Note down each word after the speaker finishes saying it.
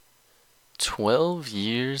12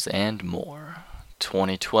 years and more,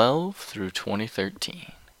 2012 through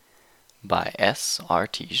 2013, by S.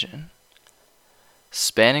 Artesian.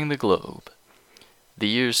 Spanning the globe. The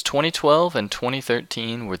years 2012 and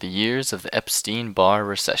 2013 were the years of the Epstein-Barr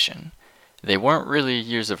recession. They weren't really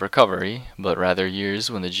years of recovery, but rather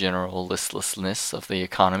years when the general listlessness of the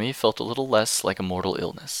economy felt a little less like a mortal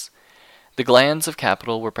illness. The glands of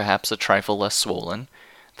capital were perhaps a trifle less swollen,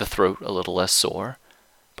 the throat a little less sore,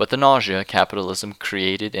 but the nausea capitalism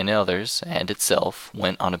created in others and itself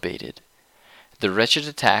went unabated. The wretched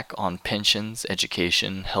attack on pensions,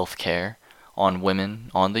 education, health care, on women,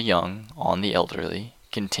 on the young, on the elderly,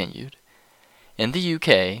 continued. In the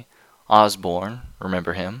UK, Osborne,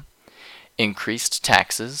 remember him, increased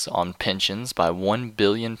taxes on pensions by £1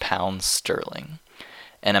 billion sterling,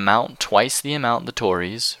 an amount twice the amount the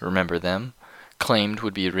Tories, remember them, claimed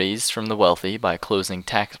would be raised from the wealthy by closing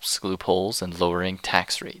tax loopholes and lowering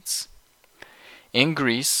tax rates. In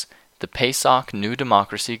Greece, the PASOK New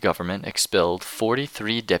Democracy government expelled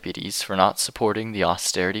 43 deputies for not supporting the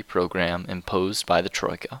austerity program imposed by the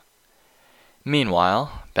Troika.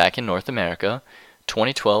 Meanwhile, back in North America,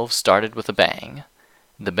 2012 started with a bang,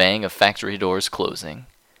 the bang of factory doors closing.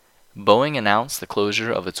 Boeing announced the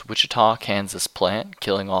closure of its Wichita, Kansas plant,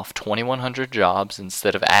 killing off 2,100 jobs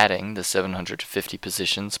instead of adding the 750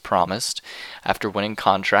 positions promised after winning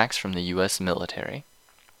contracts from the U.S. military.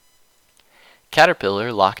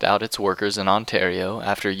 Caterpillar locked out its workers in Ontario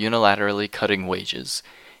after unilaterally cutting wages,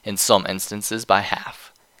 in some instances by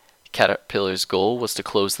half. Caterpillar's goal was to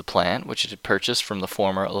close the plant, which it had purchased from the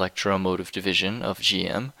former electromotive division of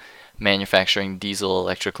GM, manufacturing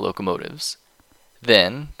diesel-electric locomotives.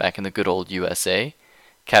 Then, back in the good old USA,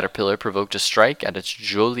 Caterpillar provoked a strike at its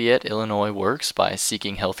Joliet, Illinois works by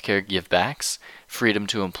seeking healthcare givebacks, freedom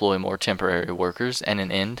to employ more temporary workers, and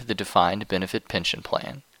an end to the defined benefit pension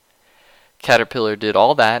plan. Caterpillar did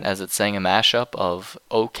all that as it sang a mashup of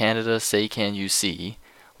 "O Canada, Say Can You See,"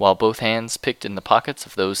 while both hands picked in the pockets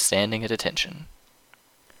of those standing at attention.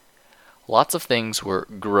 Lots of things were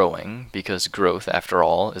growing, because growth, after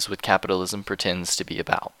all, is what capitalism pretends to be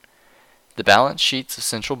about. The balance sheets of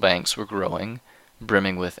central banks were growing,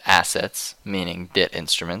 brimming with assets, meaning debt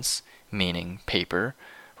instruments, meaning paper,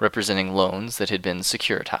 representing loans that had been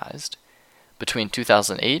securitized. Between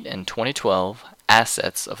 2008 and 2012,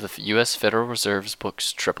 assets of the U.S. Federal Reserve's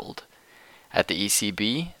books tripled. At the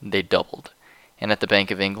ECB, they doubled, and at the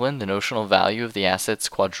Bank of England, the notional value of the assets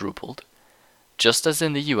quadrupled. Just as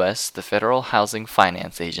in the U.S., the Federal Housing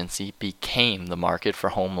Finance Agency became the market for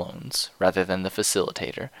home loans, rather than the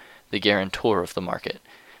facilitator, the guarantor of the market.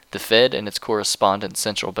 The Fed and its correspondent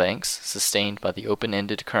central banks, sustained by the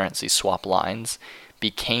open-ended currency swap lines,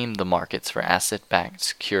 became the markets for asset-backed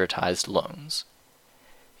securitized loans.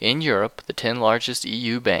 In Europe, the 10 largest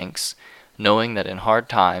EU banks, knowing that in hard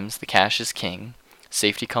times the cash is king,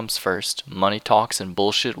 safety comes first, money talks and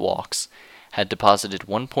bullshit walks, had deposited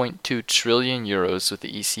 1.2 trillion euros with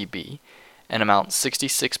the ECB, an amount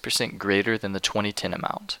 66% greater than the 2010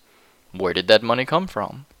 amount. Where did that money come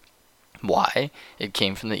from? Why, it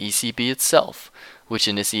came from the ECB itself, which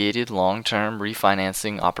initiated long-term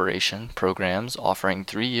refinancing operation programs offering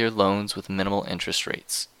 3-year loans with minimal interest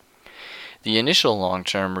rates. The initial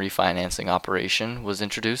long-term refinancing operation was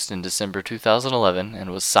introduced in December 2011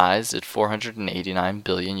 and was sized at 489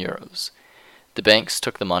 billion euros. The banks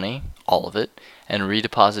took the money, all of it, and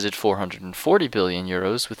redeposited 440 billion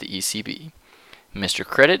euros with the ECB. Mr.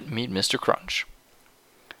 Credit meet Mr. Crunch.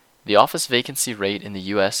 The office vacancy rate in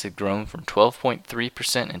the U.S. had grown from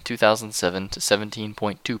 12.3% in 2007 to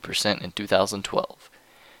 17.2% in 2012.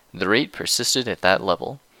 The rate persisted at that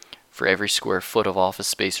level. For every square foot of office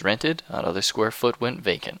space rented, another square foot went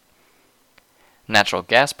vacant. Natural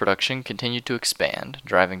gas production continued to expand,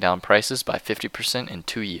 driving down prices by 50% in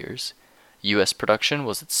 2 years. U.S. production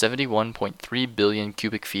was at 71.3 billion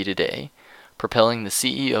cubic feet a day, propelling the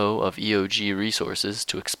CEO of EOG Resources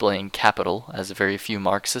to explain capital as very few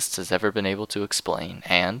Marxists has ever been able to explain,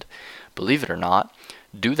 and, believe it or not,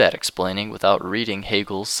 do that explaining without reading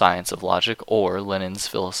Hegel's Science of Logic or Lenin's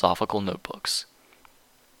philosophical notebooks.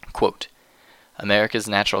 Quote, America's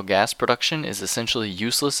natural gas production is essentially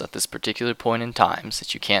useless at this particular point in time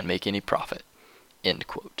since you can't make any profit. End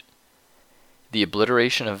quote. The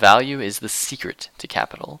obliteration of value is the secret to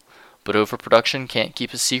capital, but overproduction can't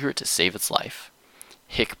keep a secret to save its life.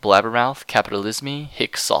 Hic blabbermouth capitalismi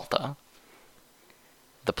hic salta.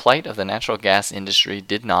 The plight of the natural gas industry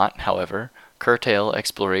did not, however, curtail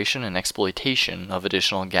exploration and exploitation of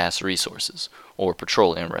additional gas resources, or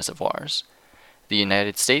petroleum reservoirs. The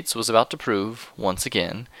United States was about to prove, once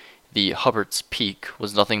again, the Hubbert's Peak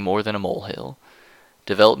was nothing more than a molehill.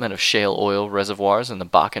 Development of shale oil reservoirs in the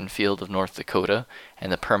Bakken Field of North Dakota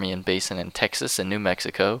and the Permian Basin in Texas and New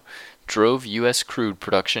Mexico drove U.S. crude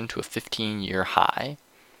production to a 15-year high.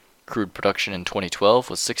 Crude production in 2012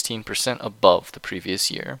 was 16% above the previous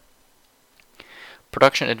year.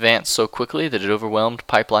 Production advanced so quickly that it overwhelmed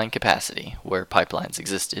pipeline capacity, where pipelines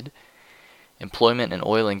existed. Employment in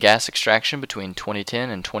oil and gas extraction between 2010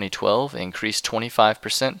 and 2012 increased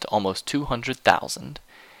 25% to almost 200,000.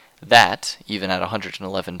 That, even at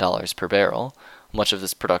 $111 per barrel, much of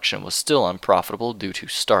this production was still unprofitable due to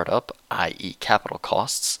startup, i.e. capital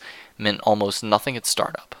costs, meant almost nothing at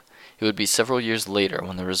startup. It would be several years later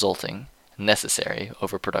when the resulting, necessary,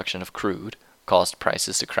 overproduction of crude caused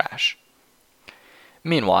prices to crash.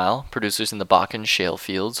 Meanwhile, producers in the Bakken shale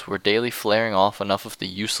fields were daily flaring off enough of the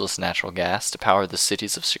useless natural gas to power the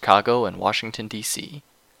cities of Chicago and Washington, D.C.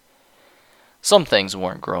 Some things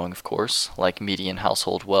weren't growing, of course, like median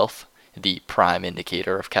household wealth, the prime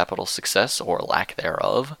indicator of capital success or lack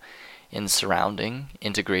thereof, in surrounding,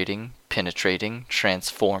 integrating, penetrating,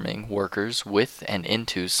 transforming workers with and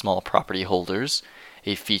into small property holders,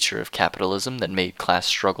 a feature of capitalism that made class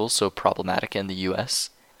struggles so problematic in the U.S.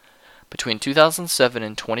 Between 2007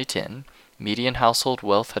 and 2010, median household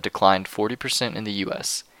wealth had declined 40% in the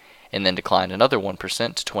U.S., and then declined another 1%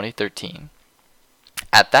 to 2013.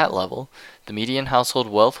 At that level, the median household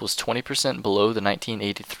wealth was 20% below the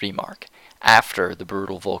 1983 mark, after the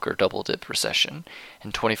brutal Volcker double-dip recession,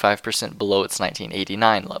 and 25% below its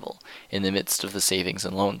 1989 level, in the midst of the savings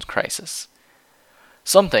and loan crisis.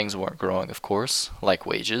 Some things weren't growing, of course, like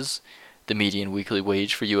wages. The median weekly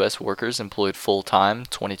wage for U.S. workers employed full-time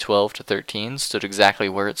 2012 to 13 stood exactly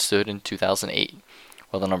where it stood in 2008,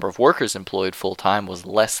 while the number of workers employed full-time was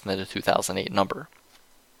less than the 2008 number.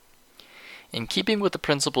 In keeping with the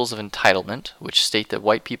principles of entitlement, which state that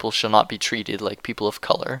white people shall not be treated like people of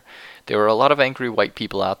color, there were a lot of angry white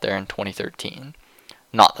people out there in 2013.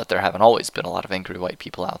 Not that there haven't always been a lot of angry white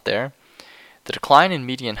people out there. The decline in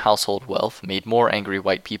median household wealth made more angry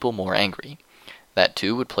white people more angry. That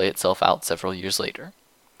too would play itself out several years later.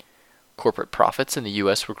 Corporate profits in the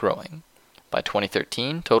U.S. were growing. By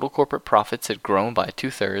 2013, total corporate profits had grown by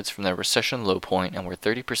 2/3 from their recession low point and were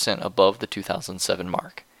 30% above the 2007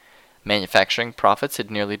 mark. Manufacturing profits had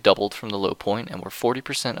nearly doubled from the low point and were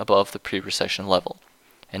 40% above the pre-recession level.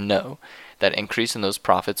 And no, that increase in those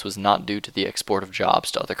profits was not due to the export of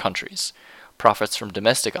jobs to other countries. Profits from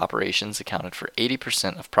domestic operations accounted for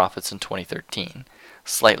 80% of profits in 2013,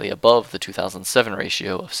 slightly above the 2007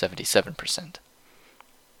 ratio of 77%.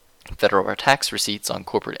 Federal tax receipts on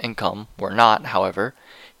corporate income were not, however,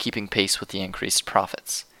 keeping pace with the increased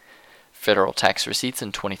profits. Federal tax receipts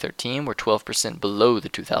in 2013 were 12% below the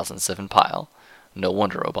 2007 pile. No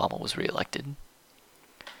wonder Obama was reelected.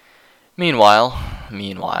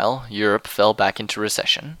 Meanwhile, Europe fell back into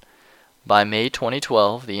recession. By May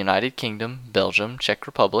 2012, the United Kingdom, Belgium, Czech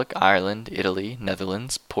Republic, Ireland, Italy,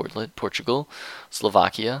 Netherlands, Portugal,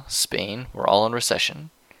 Slovakia, Spain were all in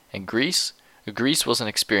recession. And Greece? Greece wasn't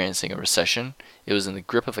experiencing a recession. It was in the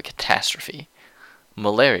grip of a catastrophe.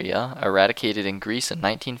 Malaria, eradicated in Greece in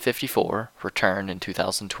 1954, returned in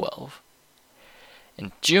 2012.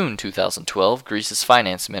 In June 2012, Greece's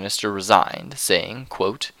finance minister resigned, saying,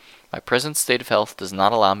 quote, "My present state of health does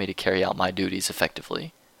not allow me to carry out my duties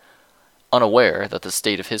effectively," unaware that the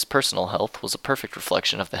state of his personal health was a perfect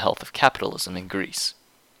reflection of the health of capitalism in Greece.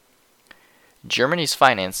 Germany's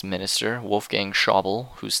finance minister, Wolfgang Schäuble,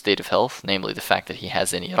 whose state of health, namely the fact that he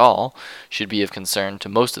has any at all, should be of concern to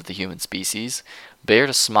most of the human species,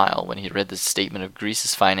 bared a smile when he read the statement of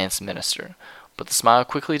Greece's finance minister, but the smile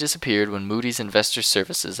quickly disappeared when Moody's Investor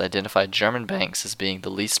Services identified German banks as being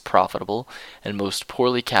the least profitable and most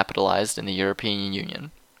poorly capitalized in the European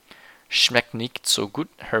Union. "Schmeckt nicht so gut,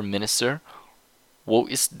 Herr Minister. Wo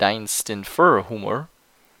ist dein Stinfer-Humor?"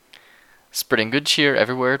 Spreading good cheer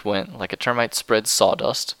everywhere it went, like a termite spreads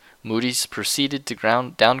sawdust, Moody's proceeded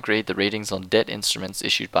to downgrade the ratings on debt instruments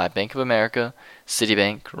issued by Bank of America,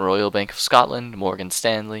 Citibank, Royal Bank of Scotland, Morgan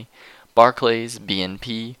Stanley, Barclays,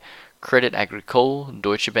 BNP, Crédit Agricole,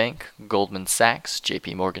 Deutsche Bank, Goldman Sachs,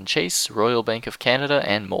 JP Morgan Chase, Royal Bank of Canada,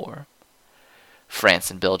 and more. France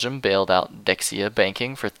and Belgium bailed out Dexia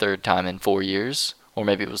Banking for third time in 4 years, or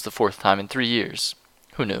maybe it was the fourth time in 3 years.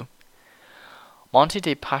 Who knew? Monte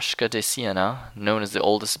dei Paschi di Siena, known as the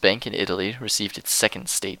oldest bank in Italy, received its second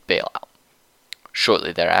state bailout.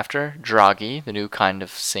 Shortly thereafter, Draghi, the new kind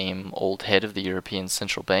of same old head of the European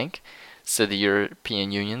Central Bank, said the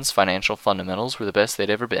European Union's financial fundamentals were the best they'd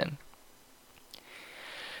ever been.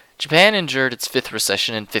 Japan endured its fifth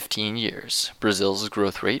recession in 15 years. Brazil's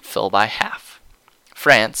growth rate fell by half.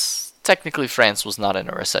 France, Technically, France was not in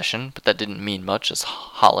a recession, but that didn't mean much as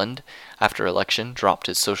Holland, after election, dropped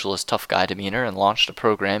his socialist tough guy demeanor and launched a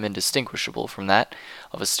program indistinguishable from that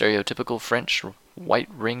of a stereotypical French white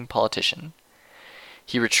ring politician.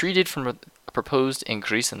 He retreated from a proposed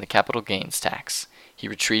increase in the capital gains tax. He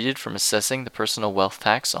retreated from assessing the personal wealth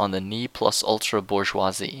tax on the ne plus ultra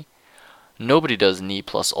bourgeoisie. Nobody does ne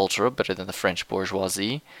plus ultra better than the French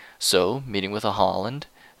bourgeoisie, so, meeting with Holland,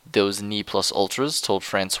 those ne plus ultras told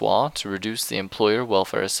Francois to reduce the employer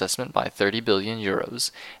welfare assessment by 30 billion euros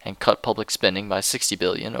and cut public spending by 60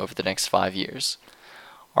 billion over the next 5 years.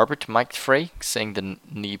 Albert Mictfrey sang the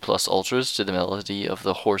ne plus ultras to the melody of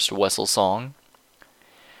the Horst Wessel song.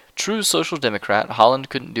 True social democrat, Holland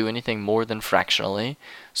couldn't do anything more than fractionally,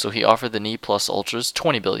 so he offered the ne plus ultras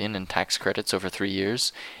 20 billion in tax credits over 3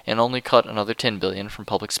 years and only cut another 10 billion from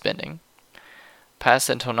public spending. Pas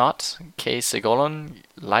étonnant que Ségolène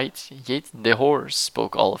Light yet dehors,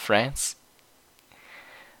 spoke all of France.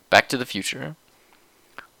 Back to the future.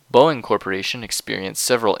 Boeing Corporation experienced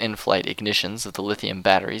several in-flight ignitions of the lithium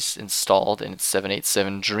batteries installed in its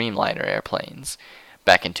 787 Dreamliner airplanes.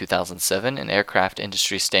 Back in 2007, an aircraft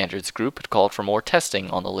industry standards group had called for more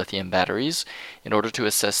testing on the lithium batteries in order to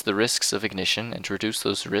assess the risks of ignition and to reduce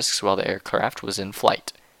those risks while the aircraft was in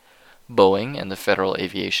flight. Boeing and the Federal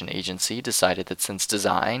Aviation Agency decided that since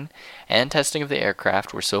design and testing of the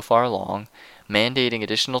aircraft were so far along, mandating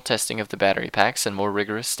additional testing of the battery packs and more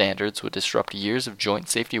rigorous standards would disrupt years of joint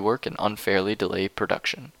safety work and unfairly delay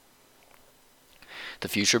production. The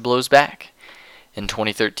future blows back. In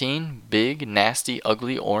 2013, big, nasty,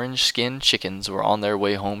 ugly, orange-skinned chickens were on their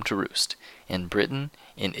way home to roost, in Britain,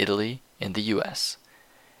 in Italy, in the U.S.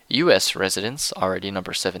 U.S. residents, already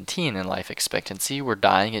number 17 in life expectancy, were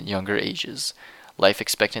dying at younger ages. Life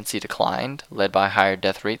expectancy declined, led by higher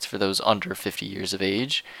death rates for those under 50 years of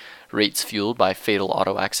age, rates fueled by fatal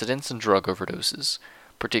auto accidents and drug overdoses,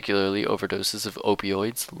 particularly overdoses of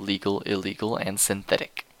opioids, legal, illegal, and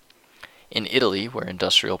synthetic. In Italy, where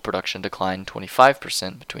industrial production declined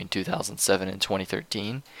 25% between 2007 and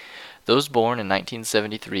 2013, those born in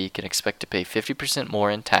 1973 can expect to pay 50% more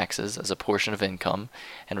in taxes as a portion of income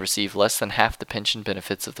and receive less than half the pension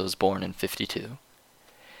benefits of those born in 52.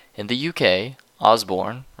 In the UK,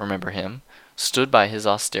 Osborne, remember him, stood by his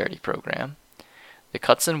austerity program. The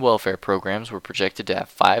cuts in welfare programs were projected to have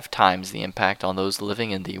 5 times the impact on those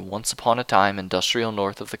living in the once-upon-a-time industrial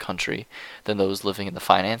north of the country than those living in the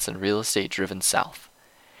finance and real estate-driven south.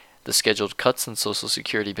 The scheduled cuts in Social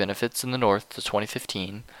Security benefits in the north to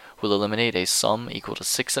 2015 will eliminate a sum equal to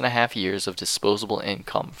 6.5 years of disposable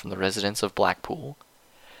income from the residents of Blackpool.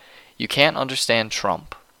 You can't understand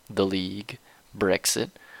Trump, the League,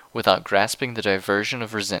 Brexit, without grasping the diversion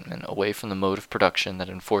of resentment away from the mode of production that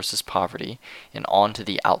enforces poverty and onto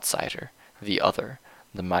the outsider, the other,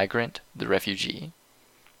 the migrant, the refugee.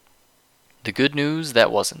 The good news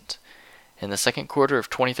that wasn't. In the second quarter of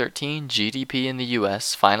 2013, GDP in the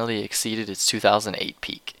U.S. finally exceeded its 2008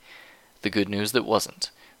 peak. The good news that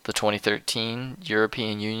wasn't. The 2013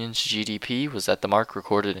 European Union's GDP was at the mark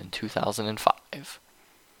recorded in 2005.